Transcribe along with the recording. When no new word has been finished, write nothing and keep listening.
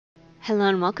Hello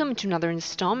and welcome to another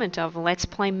installment of Let's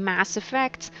Play Mass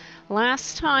Effect.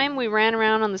 Last time we ran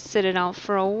around on the Citadel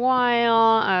for a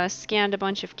while, scanned a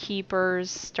bunch of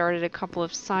keepers, started a couple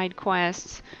of side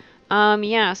quests.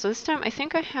 Yeah, so this time I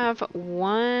think I have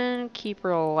one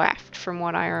keeper left from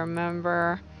what I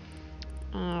remember.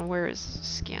 Where is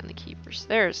scan the keepers?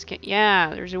 Yeah,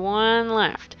 there's one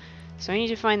left. So I need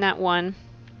to find that one,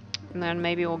 and then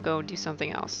maybe we'll go do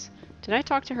something else. Did I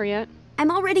talk to her yet? I'm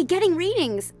already getting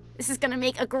readings. This is gonna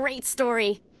make a great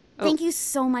story. Oh. Thank you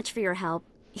so much for your help.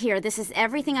 Here, this is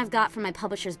everything I've got from my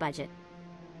publisher's budget.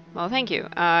 Well, thank you.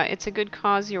 It's a good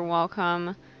cause. You're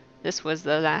welcome. This was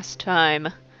the last time.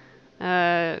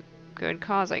 Good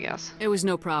cause, I guess. It was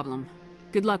no problem.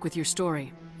 Good luck with your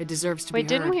story. It deserves to be heard. Wait,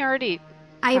 didn't we already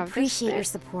I have appreciate your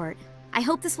support. I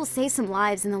hope this will save some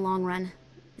lives in the long run.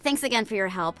 Thanks again for your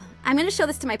help. I'm gonna show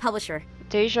this to my publisher.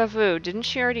 Deja vu. Didn't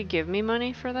she already give me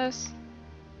money for this?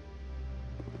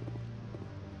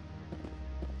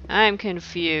 I'm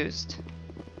confused.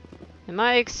 Am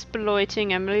I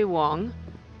exploiting Emily Wong?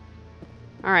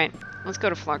 Alright, let's go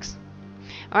to Flux.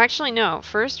 Oh, actually, no.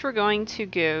 First, we're going to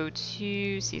go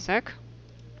to CSEC.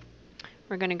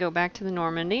 We're going to go back to the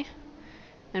Normandy.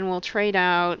 And we'll trade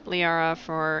out Liara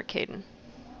for Kaidan.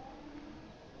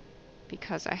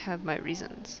 Because I have my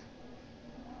reasons.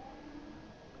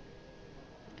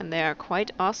 And they are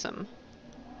quite awesome.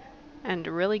 And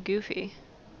really goofy.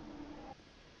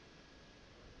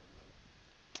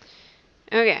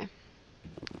 Okay.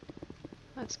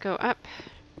 Let's go up.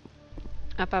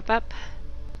 Up, up, up.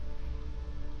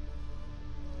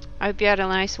 I hope you had a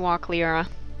nice walk, Liara.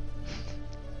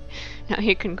 Now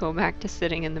you can go back to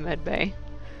sitting in the med bay.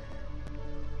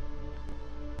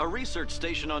 A research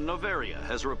station on Noveria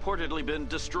has reportedly been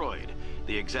destroyed.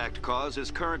 The exact cause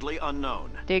is currently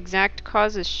unknown. The exact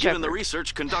cause is Shepard. Given the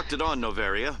research conducted on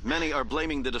Noveria, many are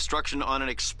blaming the destruction on an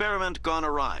experiment gone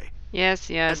awry. Yes,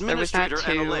 there was that Administrator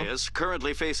too. Analeas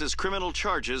currently faces criminal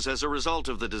charges as a result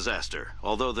of the disaster,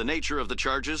 although the nature of the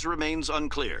charges remains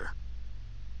unclear.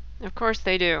 Of course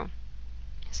they do.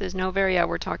 This is Noveria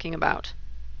we're talking about.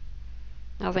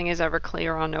 Nothing is ever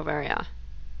clear on Noveria.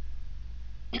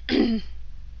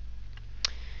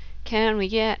 Can we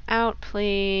get out,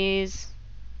 please?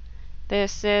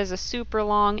 This is a super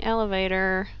long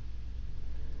elevator.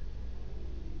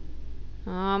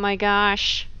 Oh my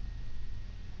gosh.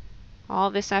 All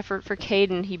this effort for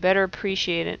Kaidan, he better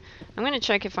appreciate it. I'm gonna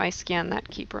check if I scanned that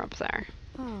keeper up there.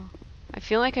 Oh. I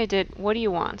feel like I did. What do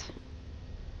you want?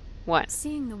 What?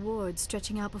 Seeing the ward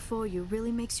stretching out before you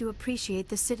really makes you appreciate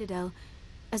the Citadel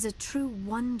as a true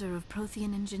wonder of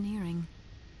Prothean engineering.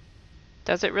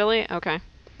 Does it really? Okay.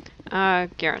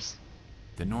 Garrus.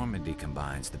 The Normandy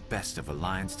combines the best of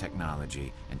Alliance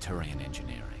technology and Turian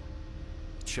engineering.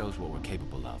 It shows what we're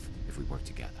capable of if we work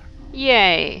together.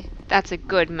 Yay! That's a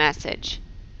good message.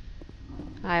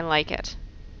 I like it.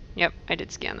 Yep, I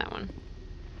did scan that one.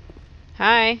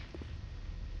 Hi.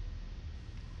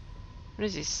 What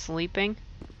is he, sleeping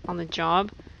on the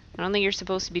job? I don't think you're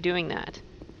supposed to be doing that.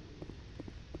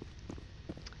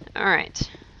 Alright.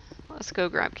 Let's go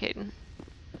grab Kaidan.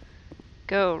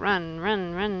 Go, run,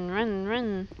 run, run, run,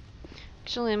 run.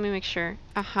 Actually, let me make sure.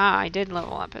 Aha, I did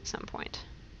level up at some point.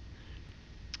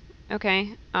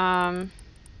 Okay,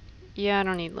 yeah, I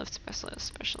don't need lift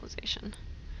specialization.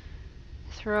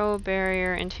 Throw,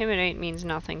 barrier, intimidate means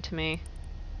nothing to me.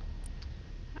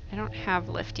 I don't have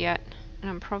lift yet, and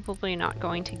I'm probably not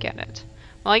going to get it.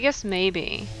 Well, I guess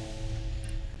maybe.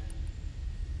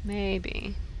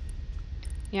 Maybe.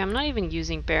 Yeah, I'm not even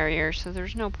using barrier, so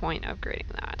there's no point upgrading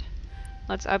that.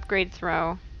 Let's upgrade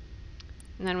throw,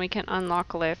 and then we can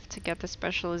unlock lift to get the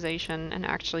specialization and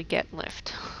actually get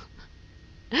lift.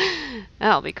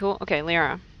 That'll be cool. Okay,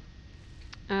 Liara.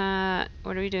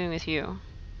 What are we doing with you?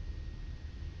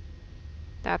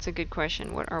 That's a good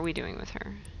question. What are we doing with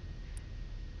her?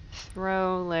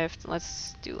 Throw, lift.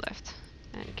 Let's do lift.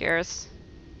 And Garrus.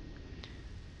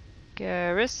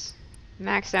 Garrus.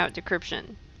 Max out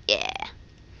decryption. Yeah.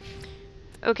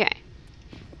 Okay.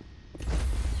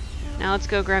 Now let's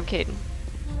go grab Kaidan.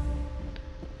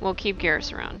 We'll keep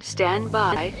Garrus around. Stand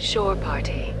by, shore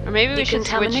party. Or maybe we should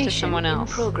switch to someone in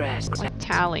else. progress. Like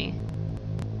Tali.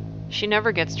 She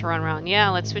never gets to run around.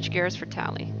 Yeah, let's switch Garrus for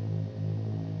Tali.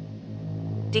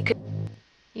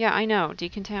 Yeah, I know.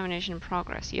 Decontamination in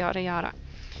progress. Yada yada.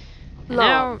 And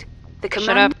now,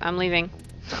 shut up. I'm leaving.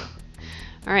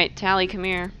 Alright, Tali, come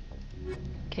here.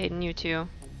 Kaidan, you too.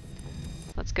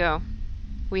 Let's go.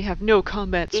 We have no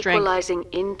combat strength. Equalizing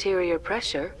interior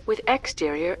pressure with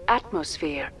exterior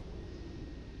atmosphere.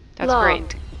 That's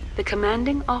great. The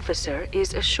commanding officer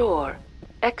is ashore.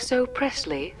 Exo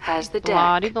Presley has the deck.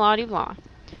 Blah-de-blah-de-blah.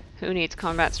 Who needs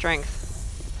combat strength?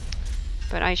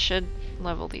 But I should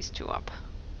level these two up.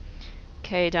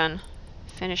 Okay, done.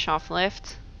 Finish off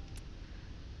lift.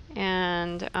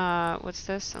 And, what's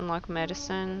this? Unlock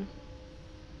medicine.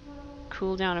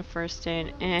 Cooldown of first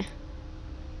aid.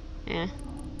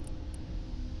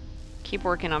 Keep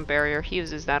working on barrier. He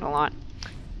uses that a lot.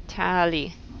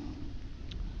 Tally.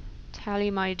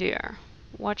 Tally, my dear.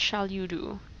 What shall you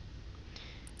do?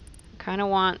 Kinda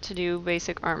want to do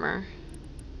basic armor.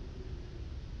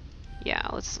 Yeah,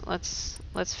 let's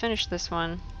finish this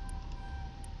one.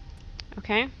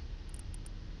 Okay.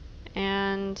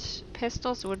 And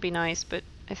pistols would be nice, but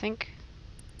I think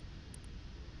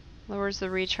lowers the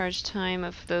recharge time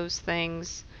of those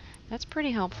things. That's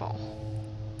pretty helpful.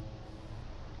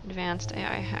 Advanced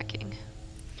AI hacking.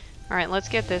 Alright, let's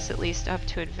get this at least up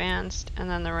to advanced, and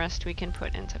then the rest we can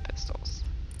put into pistols.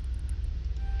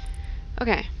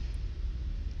 Okay.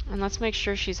 And let's make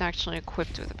sure she's actually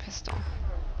equipped with a pistol.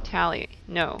 Tally.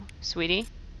 No. Sweetie,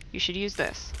 you should use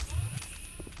this.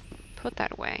 Put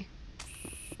that away.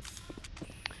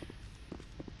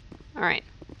 Alright.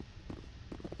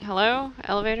 Hello?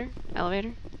 Elevator?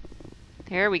 Elevator?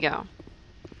 There we go.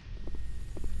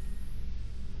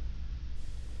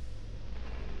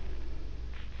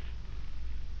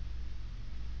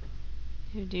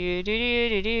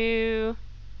 Do.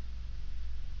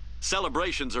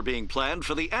 Celebrations are being planned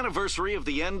for the anniversary of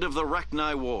the end of the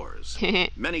Rachni Wars.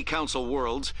 Many Council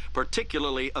worlds,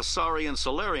 particularly Asari and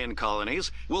Solarian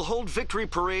colonies, will hold victory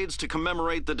parades to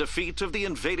commemorate the defeat of the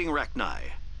invading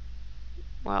Rachni.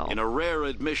 Well, in a rare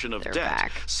admission of debt,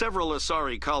 back. Several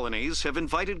Asari colonies have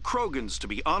invited Krogans to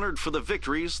be honored for the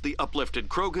victories the uplifted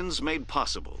Krogans made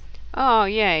possible. Oh,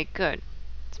 yay, good.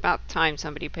 It's about time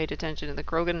somebody paid attention to the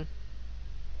Krogan.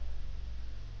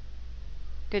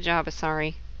 Good job,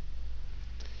 Asari.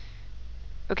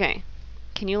 Okay,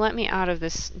 can you let me out of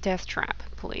this death trap,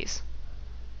 please?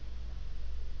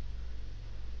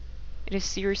 It is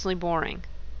seriously boring.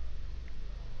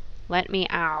 Let me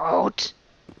out!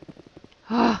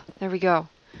 Ah, there we go.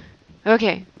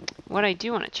 Okay, what I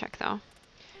do want to check, though.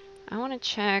 I want to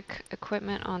check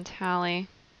equipment on Tally.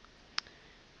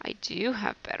 I do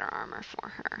have better armor for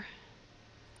her.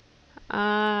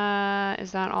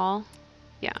 Is that all?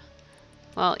 Yeah.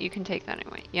 Well, you can take that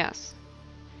anyway. Yes.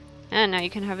 And now you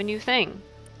can have a new thing.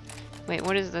 Wait,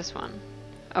 what is this one?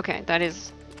 Okay, that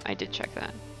is... I did check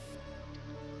that.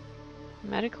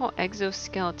 Medical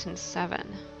exoskeleton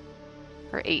 7.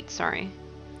 Or 8, sorry.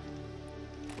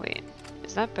 Wait,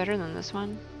 is that better than this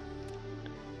one?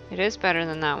 It is better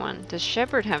than that one. Does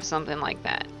Shepard have something like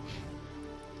that?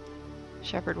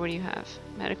 Shepard, what do you have?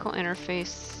 Medical interface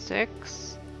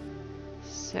 6.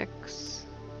 6.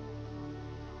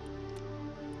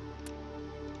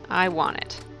 I want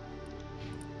it.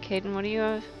 Caden, what do you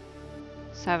have?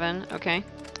 7, okay.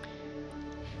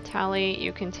 Tally,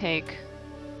 you can take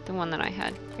the one that I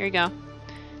had. Here you go.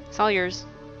 It's all yours.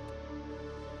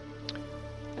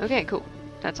 Okay, cool.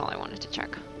 That's all I wanted to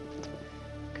check.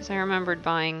 Because I remembered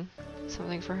buying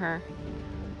something for her.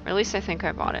 Or at least I think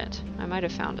I bought it. I might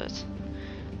have found it.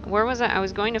 Where was I? I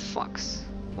was going to Flux.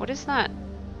 What is that?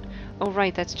 Oh,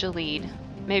 right, that's Jahleed.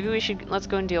 Maybe we should... Let's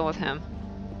go and deal with him.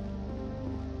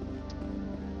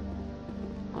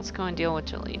 Let's go and deal with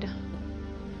Jahleed.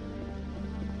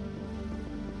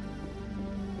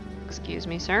 Excuse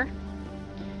me, sir.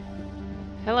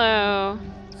 Hello.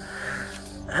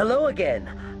 Hello again.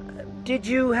 Did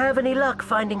you have any luck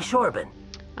finding Shorben?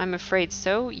 I'm afraid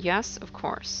so. Yes, of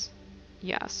course.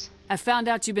 Yes. I found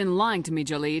out you've been lying to me,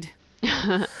 Jahleed.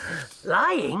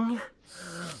 Lying?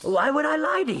 Why would I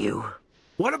lie to you?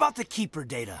 What about the Keeper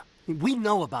data? We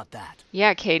know about that.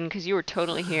 Yeah, Caden, because you were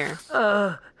totally here.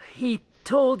 He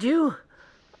told you?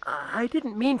 I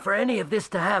didn't mean for any of this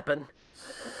to happen.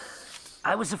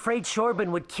 I was afraid Shorben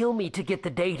would kill me to get the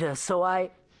data, so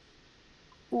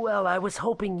well, I was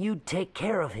hoping you'd take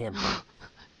care of him.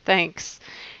 Thanks.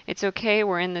 It's okay,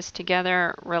 we're in this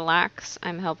together. Relax,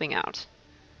 I'm helping out.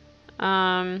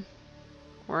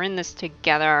 We're in this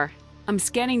together. I'm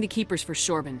scanning the Keepers for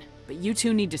Shorben, but you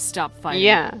two need to stop fighting.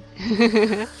 Yeah.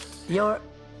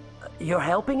 You're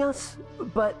helping us?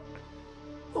 But,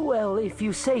 well, if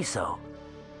you say so.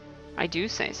 I do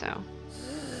say so.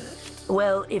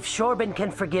 Well, if Shorben can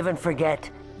forgive and forget,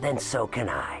 then so can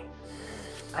I.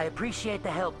 I appreciate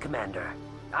the help, Commander.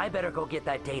 I better go get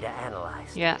that data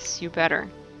analyzed. Yes, you better.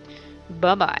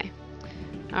 Bye-bye.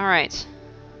 Alright.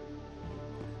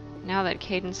 Now that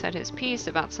Caden said his piece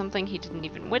about something he didn't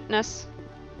even witness.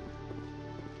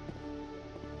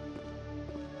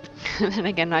 Then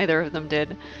again, neither of them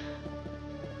did.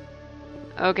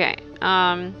 Okay,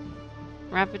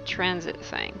 rapid transit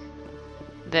thing.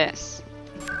 this.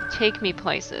 Take me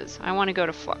places. I want to go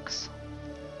to Flux.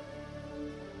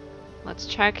 Let's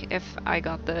check if I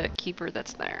got the keeper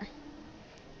that's there.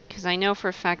 Because I know for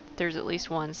a fact that there's at least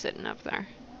one sitting up there.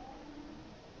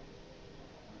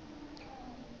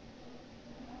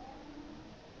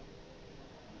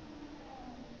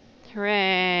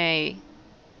 Hooray!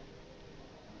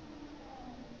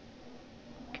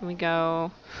 Can we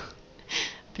go?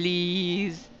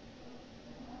 Please.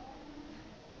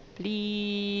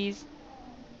 Please.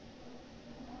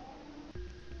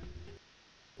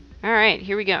 Alright,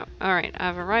 here we go. Alright,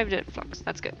 I've arrived at Flux.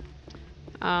 That's good.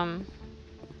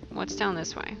 What's down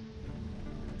this way?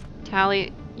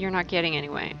 Tally, you're not getting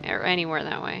anywhere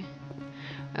that way.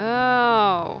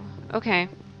 Oh, okay.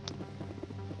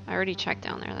 I already checked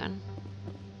down there then.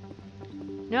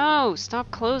 No,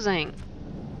 stop closing.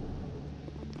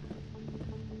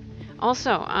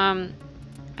 Also,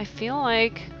 I feel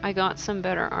like I got some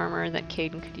better armor that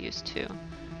Caden could use too.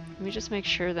 Let me just make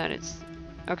sure that it's...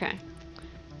 Okay.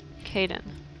 Caden.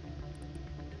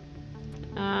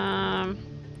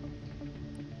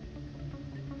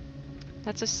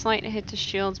 That's a slight hit to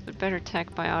shields, but better tech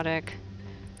biotic.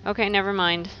 Okay, never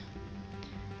mind.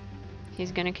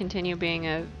 He's gonna continue being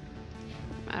a...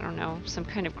 I don't know, some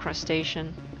kind of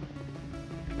crustacean.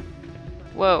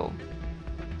 Whoa.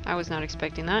 I was not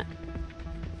expecting that.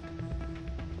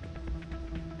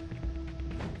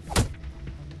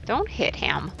 Don't hit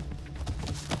him.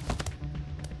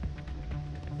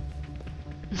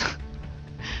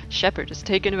 Shepard is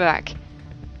taken aback.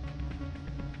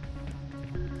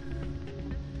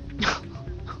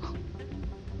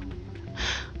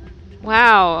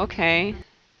 Wow, okay.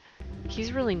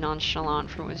 He's really nonchalant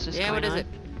for what's just going on. Yeah, what is it?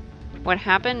 What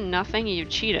happened? Nothing. You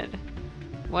cheated.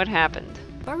 What happened?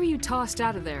 Why were you tossed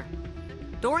out of there?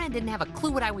 Doran didn't have a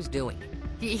clue what I was doing.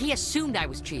 He assumed I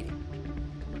was cheating.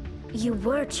 You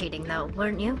were cheating, though,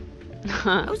 weren't you?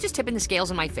 I was just tipping the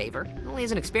scales in my favor. Only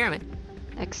as an experiment.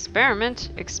 Experiment?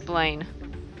 Explain.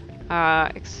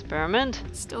 Experiment?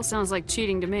 Still sounds like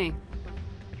cheating to me.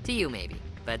 To you, maybe.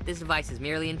 But this device is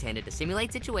merely intended to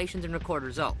simulate situations and record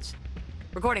results.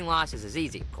 Recording losses is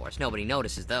easy, of course. Nobody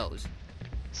notices those.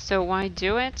 So why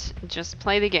do it? Just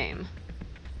play the game.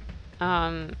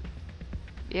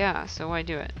 Yeah, so why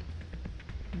do it?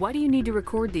 Why do you need to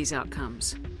record these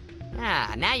outcomes?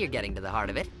 Ah, now you're getting to the heart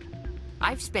of it.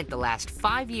 I've spent the last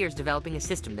 5 years developing a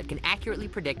system that can accurately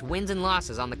predict wins and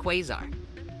losses on the Quasar.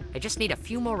 I just need a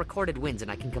few more recorded wins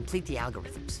and I can complete the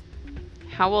algorithms.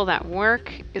 How will that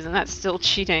work? Isn't that still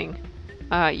cheating?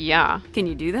 Yeah. Can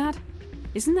you do that?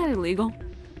 Isn't that illegal?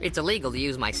 It's illegal to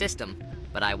use my system,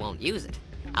 but I won't use it.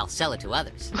 I'll sell it to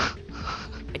others.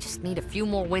 I just need a few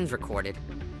more wins recorded.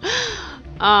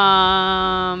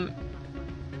 Yeah,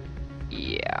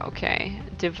 okay.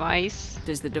 Device.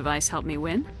 Does the device help me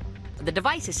win? The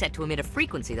device is set to emit a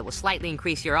frequency that will slightly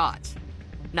increase your odds.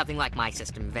 Nothing like my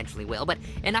system eventually will, but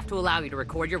enough to allow you to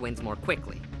record your wins more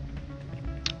quickly.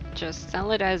 Just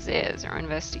sell it as is, or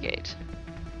investigate.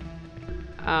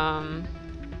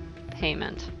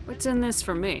 Payment. What's in this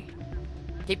for me?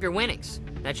 Keep your winnings.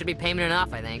 That should be payment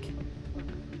enough, I think.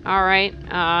 Alright,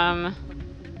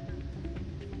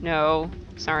 no.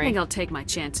 Sorry. I think I'll take my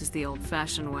chances the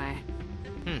old-fashioned way.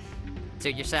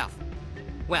 Suit yourself.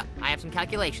 Well, I have some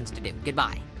calculations to do.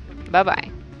 Goodbye. Bye-bye.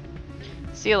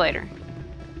 See you later.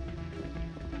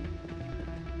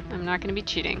 I'm not gonna be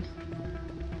cheating.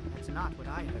 That's not what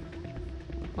I heard.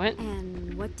 What?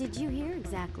 And what did you hear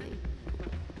exactly?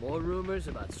 More rumors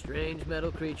about strange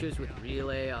metal creatures with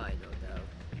real AI, no doubt.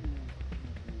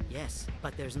 Yes,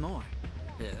 but there's more.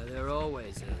 Yeah, there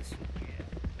always is.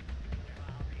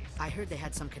 I heard they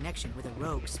had some connection with a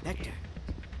rogue Spectre.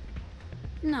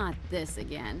 Not this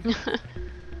again.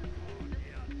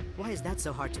 Why is that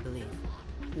so hard to believe?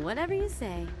 Whatever you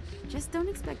say. Just don't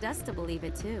expect us to believe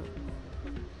it too.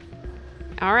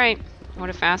 Alright. What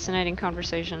a fascinating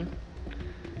conversation.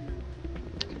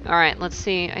 Alright, let's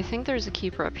see. I think there's a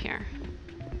keeper up here.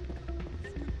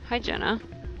 Hi, Jenna.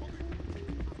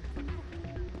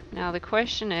 Now the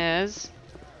question is,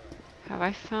 have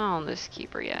I found this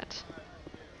keeper yet?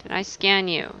 Did I scan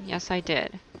you? Yes, I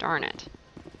did. Darn it.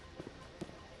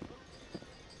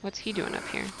 What's he doing up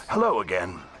here? Hello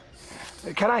again.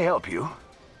 Can I help you?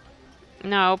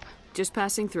 Nope. Just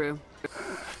passing through.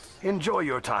 Enjoy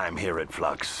your time here at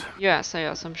Flux. Yes,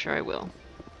 I'm sure I will.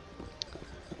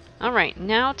 Alright,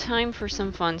 now time for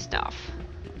some fun stuff.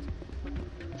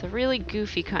 The really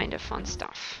goofy kind of fun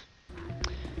stuff.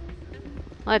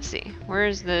 Let's see.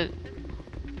 Where's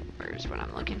what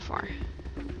I'm looking for?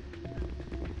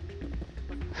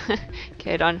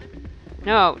 Okay, done.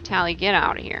 No, Tally, get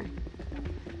out of here.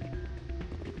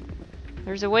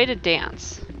 There's a way to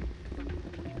dance.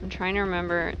 I'm trying to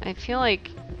remember. I feel like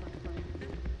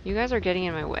you guys are getting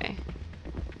in my way.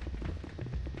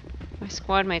 My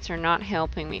squad mates are not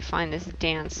helping me find this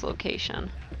dance location.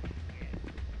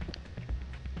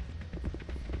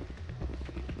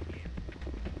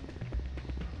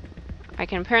 I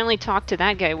can apparently talk to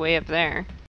that guy way up there.